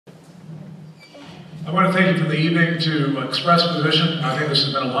I want to thank you for the evening to express position. I think this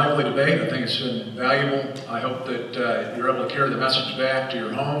has been a lively debate. I think it's been valuable. I hope that you're able to carry the message back to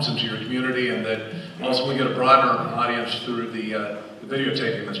your homes and to your community, and that also we get a broader audience through the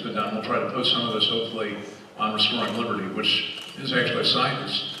videotaping that's been done. We'll try to post some of this hopefully on Restoring Liberty, which is actually a site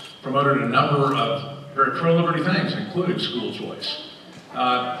that's promoted a number of very pro-liberty things, including school choice.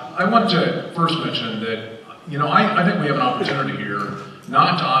 I want to first mention that, I think we have an opportunity here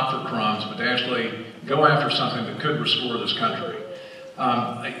not to opt for crumbs, but to actually go after something that could restore this country.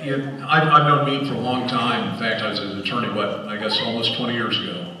 I've known Meade for a long time. In fact, I was an attorney, almost 20 years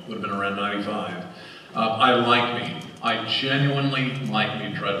ago. Would have been around 95. I like Meade. I genuinely like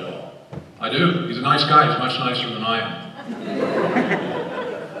Meade Treadwell. I do. He's a nice guy. He's much nicer than I am.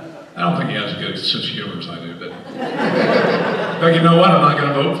 I don't think he has a good sense of humor as I do, but you know what? I'm not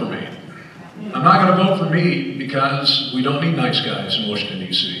going to vote for Meade. I'm not going to vote for Meade because we don't need nice guys in Washington,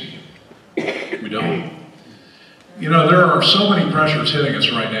 D.C. We don't. There are so many pressures hitting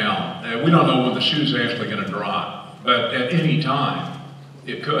us right now, and we don't know when the shoe's actually going to drop, but at any time,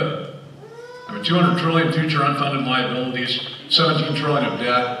 it could. $200 trillion future unfunded liabilities, $17 trillion of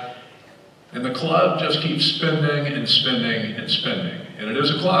debt, and the club just keeps spending and spending and spending. And it is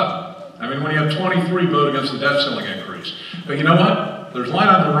a club. When you have 23 vote against the debt ceiling increase. But you know what? There's light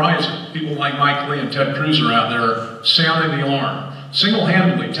on the horizon. People like Mike Lee and Ted Cruz are out there sounding the alarm.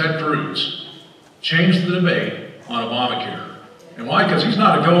 Single-handedly, Ted Cruz changed the debate on Obamacare. And why? Because he's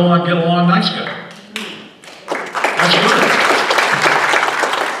not a go-along, get-along nice guy. That's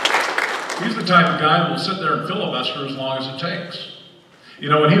good. He's the type of guy that will sit there and filibuster as long as it takes.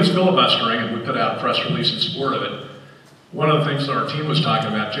 When he was filibustering, and we put out a press release in support of it, one of the things that our team was talking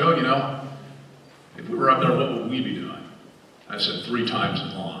about, Joe, if we were up there, what would we be doing? I said 3 times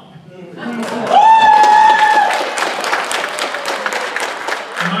as long.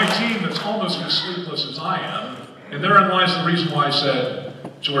 And my team that's almost as sleepless as I am, and therein lies the reason why I said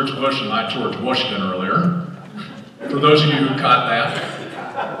George Bush and not George Washington earlier, for those of you who caught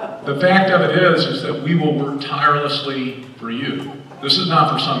that. The fact of it is that we will work tirelessly for you. This is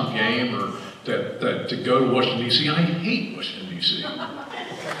not for some game or to go to Washington, D.C. I hate Washington, D.C. I'm not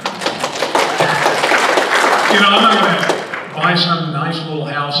going to buy some nice little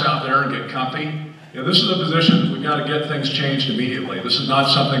house out there and get comfy. This is a position that we've got to get things changed immediately. This is not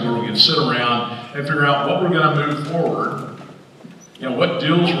something where we can sit around and figure out what we're going to move forward, what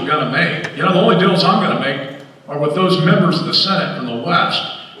deals we're going to make. The only deals I'm going to make are with those members of the Senate from the West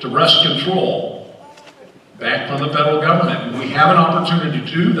to wrest control back from the federal government. And we have an opportunity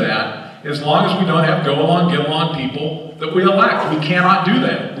to do that as long as we don't have go-along, get-along people that we elect. We cannot do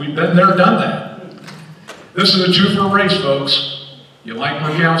that. We've been there, done that. This is a 2 for a race, folks. You like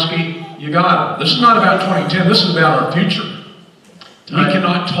Murkowski, you got it. This is not about 2010, this is about our future. We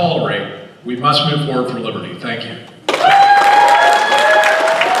cannot tolerate, we must move forward for liberty. Thank you.